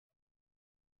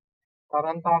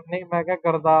ਤਰਨ ਤਾਰਨ ਨਹੀਂ, ਮੈਂ ਕਿਹਾ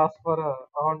ਗੁਰਦਾਸਪੁਰ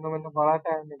ਆਉਣ ਨੂੰ ਮੈਨੂੰ ਬੜਾ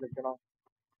ਟਾਈਮ ਨਹੀਂ ਲੱਗਣਾ।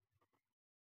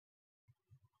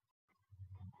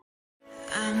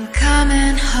 I'm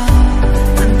coming home,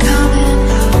 I'm coming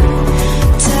home,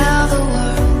 tell the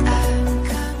world I'm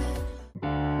coming.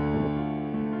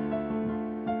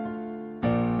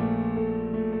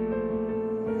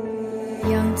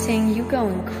 Young Ting, you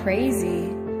going crazy.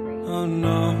 Oh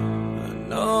no,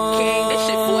 no. King, this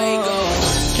shit fuego.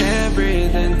 Can't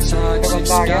breathe in toxic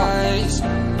skies.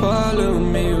 Pollute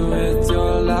me with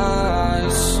your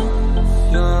lies.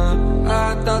 Yeah, I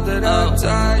thought that I'd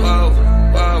die. Whoa,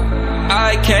 whoa.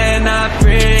 I cannot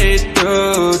breathe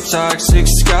through toxic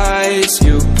skies.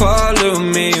 You pollute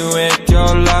me with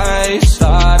your lies.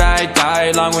 Thought I'd die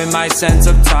along with my sense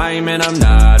of time, and I'm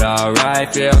not alright.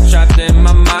 Feel trapped in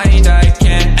my mind, I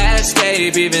can't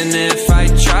escape even if I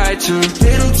try to.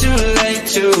 Little too late,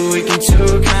 too weak and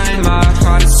too kind. My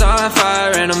heart is on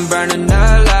fire and I'm burning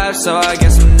alive, so I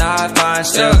guess I'm not fine.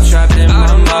 Still trapped in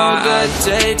my mind. That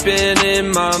date been in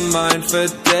my mind for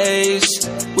days.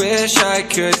 Wish I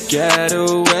could get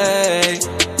away.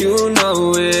 You know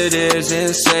it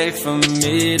isn't safe for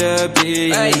me to be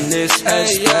in this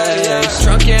headspace.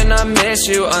 Drunk and I miss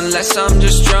you unless I'm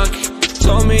just drunk.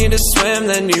 Told me to swim,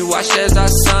 then you watched as I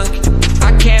sunk.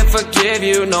 I can't forgive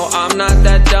you, no, I'm not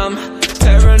that dumb.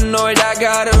 Paranoid, I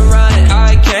gotta run.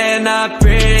 I cannot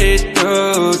breathe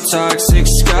through toxic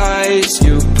skies.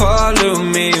 You pollute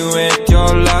me with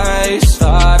your lies.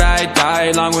 Thought I'd die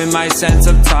along with my sense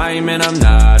of time, and I'm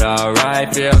not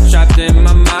alright. Feel trapped in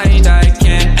my mind, I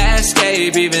can't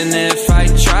escape even if I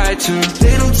try to.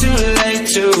 Little too late,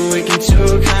 too weak and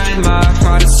too kind. My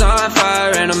heart is on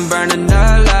fire and I'm burning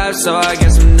alive, so I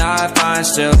guess I'm not fine.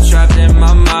 Still trapped in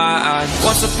my mind.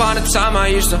 Once upon a time I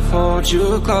used to hold you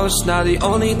close. Now the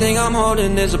only thing I'm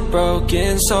holding is a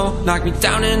broken soul. Knock me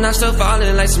down and I'm still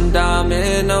falling like some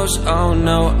dominoes. Oh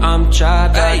no, I'm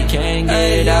trapped, I can't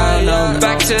get out. No,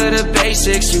 back to the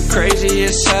basics, you crazy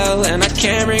as hell, and I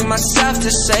can't bring myself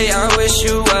to say I wish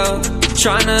you well.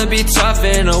 Trying to be tough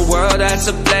in a world that's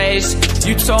ablaze.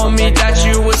 You told me that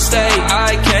you would stay.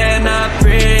 I cannot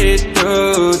breathe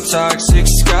through toxic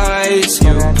skies.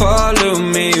 You pollute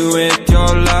me with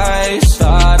your lies.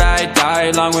 Thought I'd die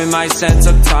along with my sense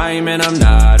of time, and I'm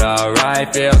not alright.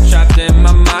 Feel trapped in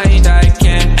my mind, I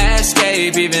can't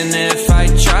escape even if I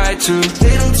try to.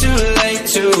 Little too late,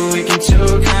 too weak and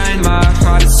too kind. My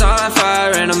heart is on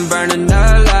fire and I'm burning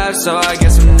alive, so I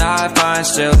guess I'm not fine.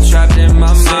 Still trapped in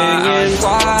my mind. Singing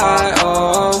why,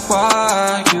 oh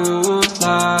why you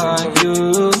lie, you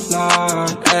lie.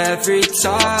 Every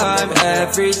time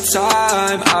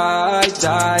I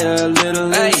die a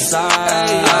little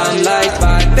inside. I'm like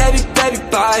bye, baby, baby,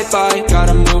 bye, bye.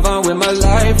 Gotta move on with my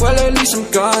life, well at least I'm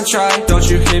gonna try. Don't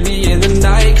you hit me in the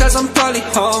night, cause I'm probably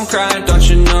home crying. Don't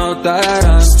you know that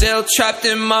I'm still trapped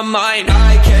in my mind.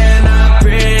 I cannot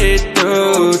breathe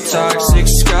through toxic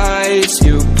skies.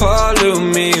 You pollute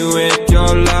me with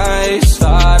your lies.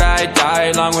 Thought I'd die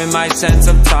along with my sense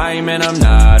of time, and I'm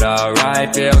not alright.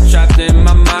 Feel trapped in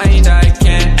my mind, I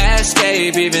can't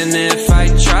escape even if I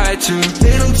try to.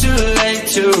 Little too late,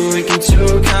 too weak and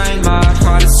too kind. My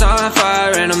heart is on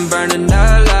fire and I'm burning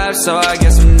alive, so I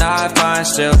guess I'm not fine.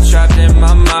 Still trapped in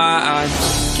my mind.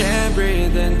 Can't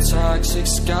breathe in toxic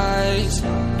skies.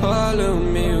 Pollute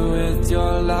me with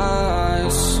your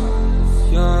lies.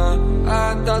 Yeah,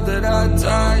 I thought that I'd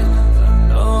die.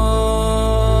 No.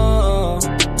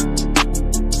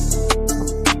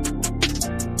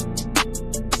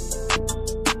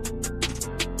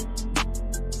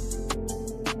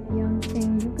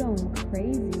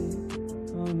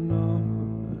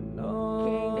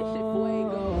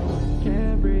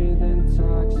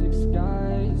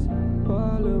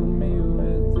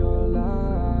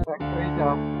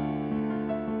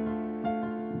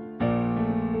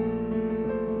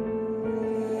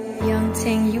 Young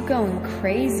Ting, you going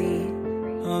crazy.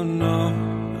 Oh no,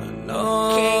 no.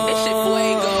 King, this shit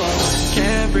fuego.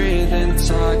 Can't breathe in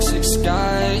toxic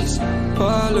skies.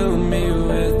 Pollute me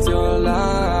with your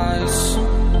lies.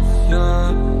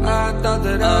 Yeah, I thought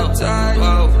that I'd die.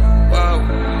 Whoa, whoa.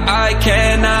 I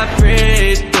cannot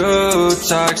breathe through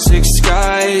toxic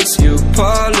skies. You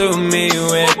pollute me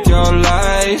with your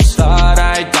lies. Thought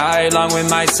I'd die along with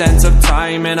my sense of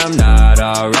time, and I'm not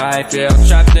alright. Feel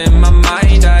trapped in my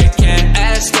mind, I can't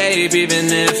escape even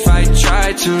if I try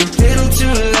to. Little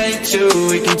too late, too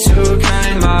weak and too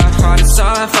kind. My heart is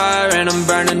on fire and I'm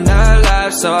burning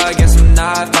alive, so I guess I'm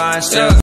not fine. Still